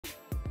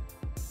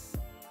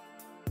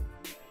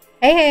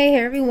Hey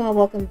everyone,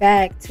 welcome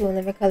back to In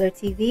Living Color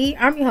TV.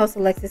 I'm your host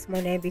Alexis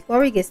Monet. Before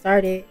we get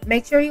started,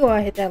 make sure you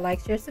all hit that like,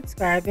 share,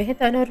 subscribe, and hit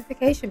that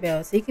notification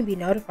bell so you can be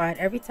notified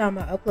every time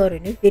I upload a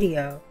new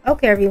video.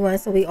 Okay everyone,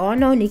 so we all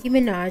know Nicki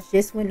Minaj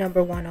just went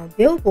 #1 on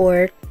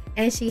Billboard,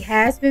 and she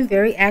has been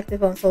very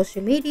active on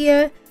social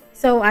media.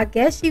 So I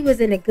guess she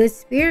was in a good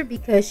spirit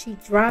because she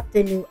dropped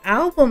a new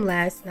album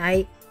last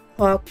night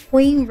called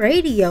Queen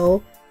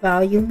Radio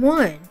Volume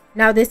 1.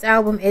 Now this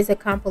album is a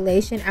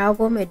compilation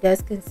album. It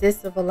does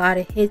consist of a lot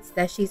of hits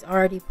that she's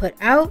already put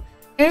out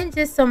and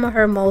just some of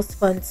her most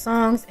fun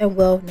songs and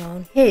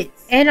well-known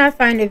hits. And I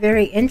find it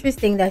very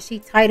interesting that she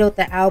titled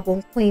the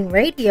album Queen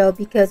Radio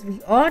because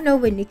we all know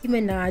what Nicki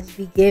Minaj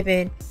be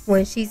giving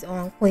when she's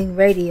on Queen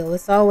Radio.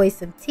 It's always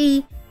some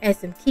tea and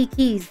some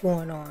kikis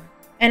going on.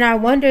 And I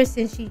wonder,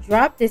 since she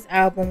dropped this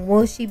album,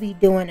 will she be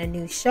doing a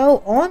new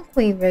show on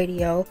Queen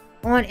Radio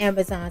on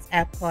Amazon's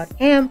app called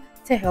AMP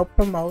to help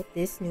promote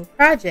this new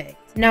project?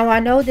 Now I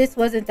know this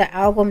wasn't the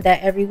album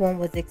that everyone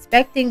was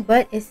expecting,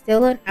 but it's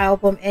still an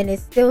album and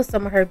it's still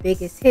some of her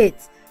biggest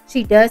hits.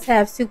 She does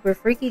have Super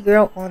Freaky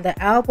Girl on the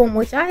album,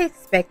 which I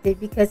expected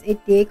because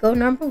it did go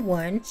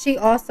 #1. She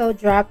also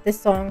dropped the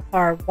song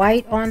Hard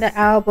White on the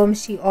album.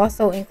 She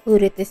also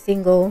included the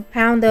single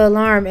Pound the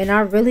Alarm, and I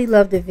really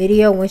loved the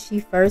video when she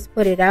first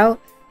put it out.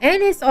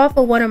 And it's off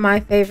of one of my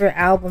favorite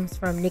albums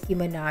from Nicki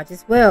Minaj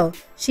as well.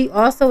 She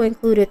also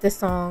included the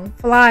song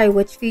Fly,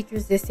 which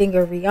features the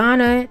singer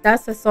Rihanna.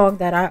 That's a song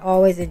that I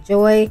always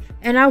enjoy,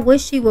 and I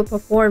wish she would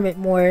perform it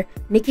more.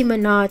 Nicki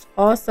Minaj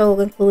also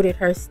included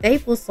her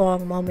staple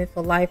song Moment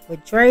for Life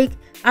with Drake.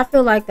 I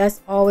feel like that's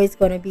always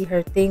going to be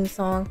her theme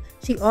song.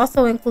 She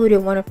also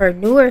included one of her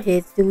newer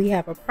hits, Do We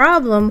Have a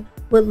Problem,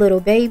 with Little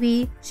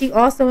Baby. She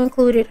also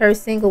included her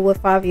single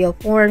with Fabio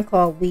Foreign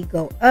called We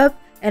Go Up,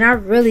 and I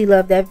really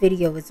love that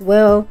video as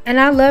well. And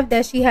I love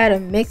that she had a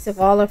mix of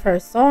all of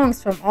her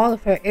songs from all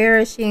of her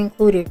eras. She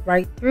included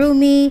Right Through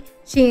Me.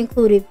 She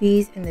included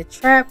Bees in the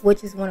Trap,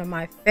 which is one of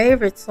my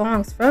favorite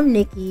songs from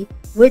Nicki,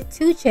 with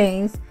 2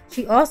 Chainz.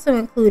 She also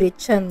included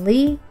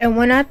Chun-Li. And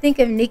when I think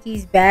of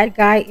Nicki's bad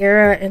guy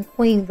era and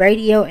Queen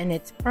Radio in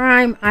its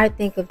prime, I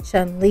think of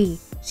Chun-Li.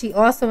 She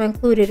also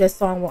included a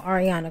song with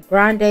Ariana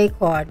Grande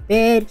called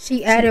Bed.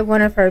 She added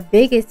one of her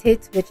biggest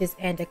hits, which is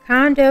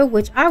Anaconda,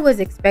 which I was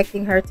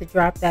expecting her to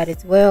drop that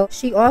as well.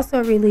 She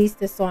also released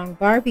the song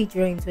Barbie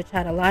Dreams, which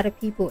had a lot of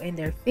people in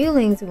their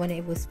feelings when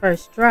it was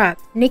first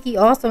dropped. Nicki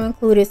also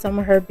included some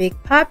of her big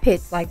pop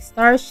hits like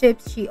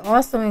Starships. She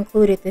also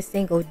included the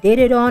single Did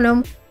It On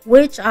 'Em,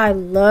 which I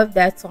love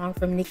that song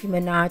from Nicki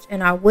Minaj,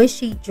 and I wish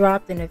she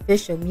dropped an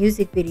official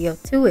music video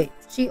to it.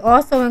 She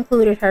also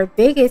included her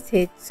biggest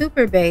hit,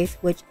 Super Bass,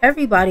 which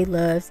everybody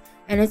loves,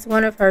 and it's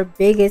one of her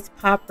biggest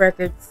pop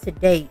records to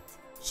date.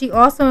 She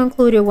also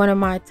included one of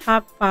my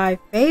top 5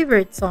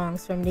 favorite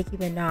songs from Nicki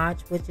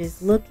Minaj, which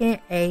is Lookin'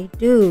 a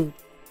Dude.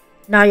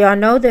 Now y'all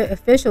know the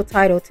official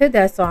title to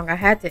that song. I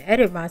had to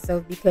edit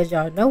myself because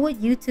y'all know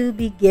what YouTube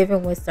be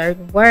giving with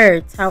certain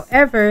words.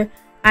 However,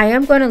 I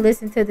am going to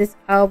listen to this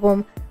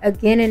album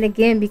again and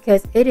again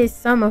because it is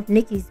some of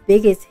Nicki's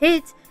biggest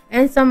hits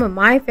and some of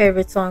my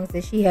favorite songs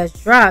that she has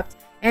dropped.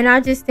 And I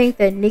just think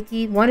that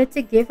Nicki wanted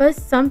to give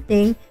us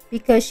something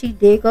because she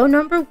did go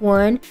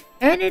 #1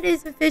 and it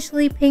is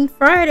officially Pink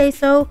Friday,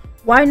 so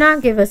why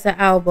not give us an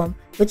album?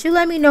 But you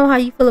let me know how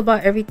you feel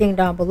about everything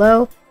down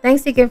below.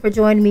 Thanks again for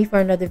joining me for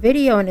another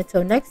video, and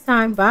until next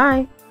time,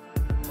 bye.